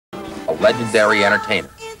a legendary entertainer.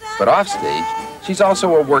 But offstage, she's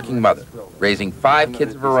also a working mother, raising 5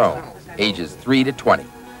 kids of her own, ages 3 to 20.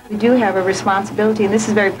 We do have a responsibility, and this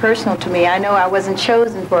is very personal to me. I know I wasn't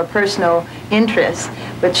chosen for a personal interest,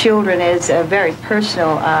 but children is a very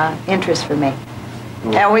personal interest for me.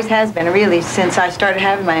 It always has been, really, since I started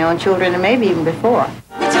having my own children, and maybe even before.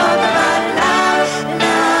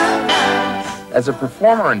 As a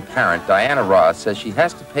performer and parent, Diana Ross says she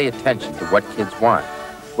has to pay attention to what kids want.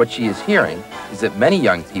 What she is hearing is that many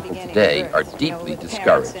young people today are deeply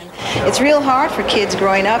discouraged. It's real hard for kids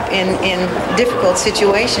growing up in difficult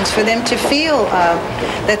situations for them to feel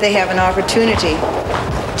that they have an opportunity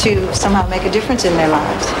to somehow make a difference in their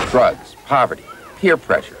lives. Drugs, poverty, peer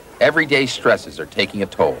pressure, everyday stresses are taking a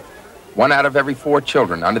toll. 1 out of every 4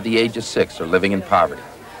 children under the age of 6 are living in poverty.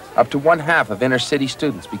 Up to 1/2 of inner city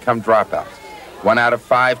students become dropouts. 1 out of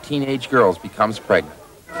 5 teenage girls becomes pregnant.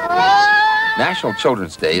 National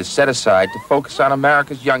Children's Day is set aside to focus on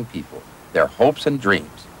America's young people, their hopes and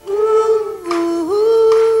dreams.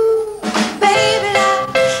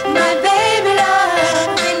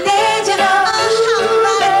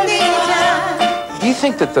 Do you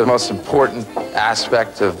think that the most important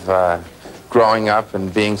aspect of growing up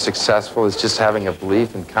and being successful is just having a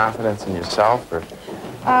belief and confidence in yourself? Or?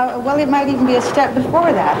 Well, it might even be a step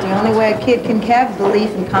before that. The only way a kid can have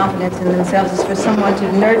belief and confidence in themselves is for someone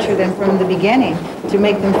to nurture them from the beginning, to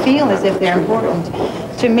make them feel as if they're important.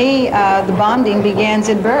 To me, the bonding begins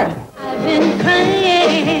at birth. I've been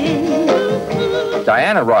crying.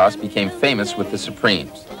 Diana Ross became famous with the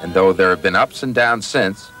Supremes, and though there have been ups and downs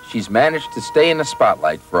since, she's managed to stay in the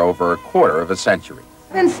spotlight for over a quarter of a century.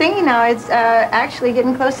 I've been singing now. It's actually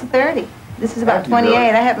getting close to 30. This is about 28. Really?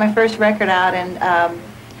 I had my first record out in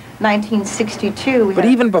 1962. But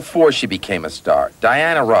even before she became a star,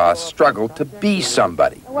 Diana Ross struggled to be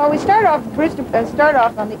somebody. Well, we started off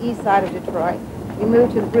on the east side of Detroit. We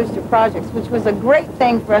moved to the Brewster Projects, which was a great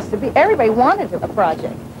thing for us to be. Everybody wanted a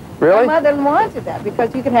project. Really? My mother wanted that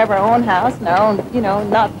because you could have our own house and our own,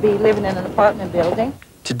 not be living in an apartment building.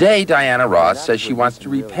 Today, Diana Ross says she wants to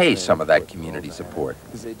repay some of that community support.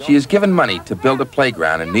 She has given money to build a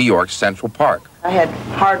playground in New York's Central Park. I had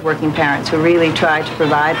hard-working parents who really tried to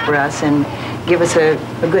provide for us and give us a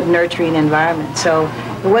good nurturing environment. So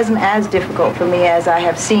it wasn't as difficult for me as I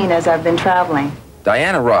have seen as I've been traveling.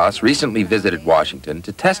 Diana Ross recently visited Washington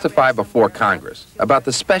to testify before Congress about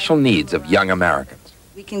the special needs of young Americans.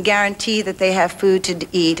 We can guarantee that they have food to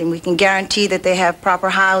eat, and we can guarantee that they have proper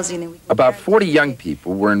housing. About 40 young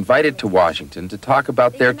people were invited to Washington to talk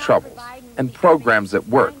about their troubles and programs that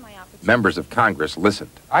work. Members of Congress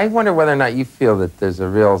listened. I wonder whether or not you feel that there's a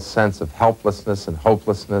real sense of helplessness and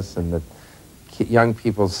hopelessness, and that young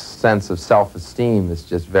people's sense of self-esteem is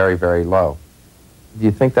just very, very low. Do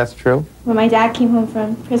you think that's true? When my dad came home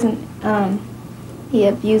from prison, he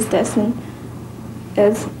abused us, and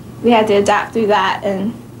we had to adapt through that,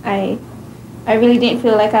 and I really didn't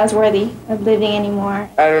feel like I was worthy of living anymore.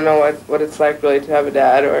 I don't know what it's like really to have a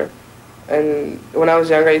dad, and when I was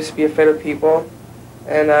younger I used to be afraid of people,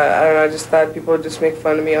 and I don't know, I just thought people would just make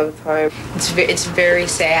fun of me all the time. It's very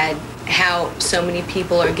sad how so many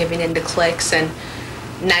people are giving into cliques and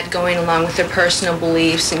not going along with their personal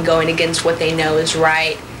beliefs and going against what they know is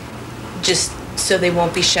right, just so they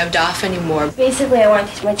won't be shoved off anymore. Basically, I want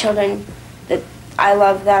to teach my children that I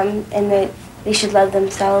love them and that they should love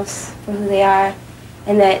themselves for who they are,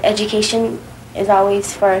 and that education is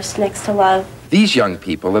always first, next to love. These young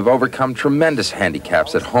people have overcome tremendous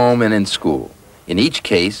handicaps at home and in school. In each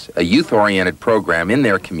case, a youth-oriented program in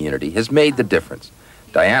their community has made the difference.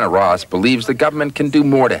 Diana Ross believes the government can do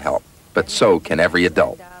more to help, but so can every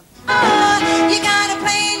adult.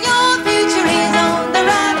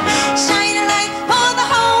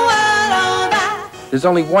 There's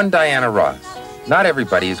only one Diana Ross. Not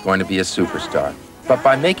everybody is going to be a superstar, but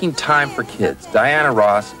by making time for kids, Diana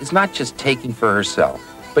Ross is not just taking for herself,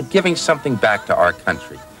 but giving something back to our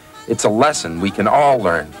country. It's a lesson we can all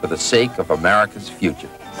learn for the sake of America's future.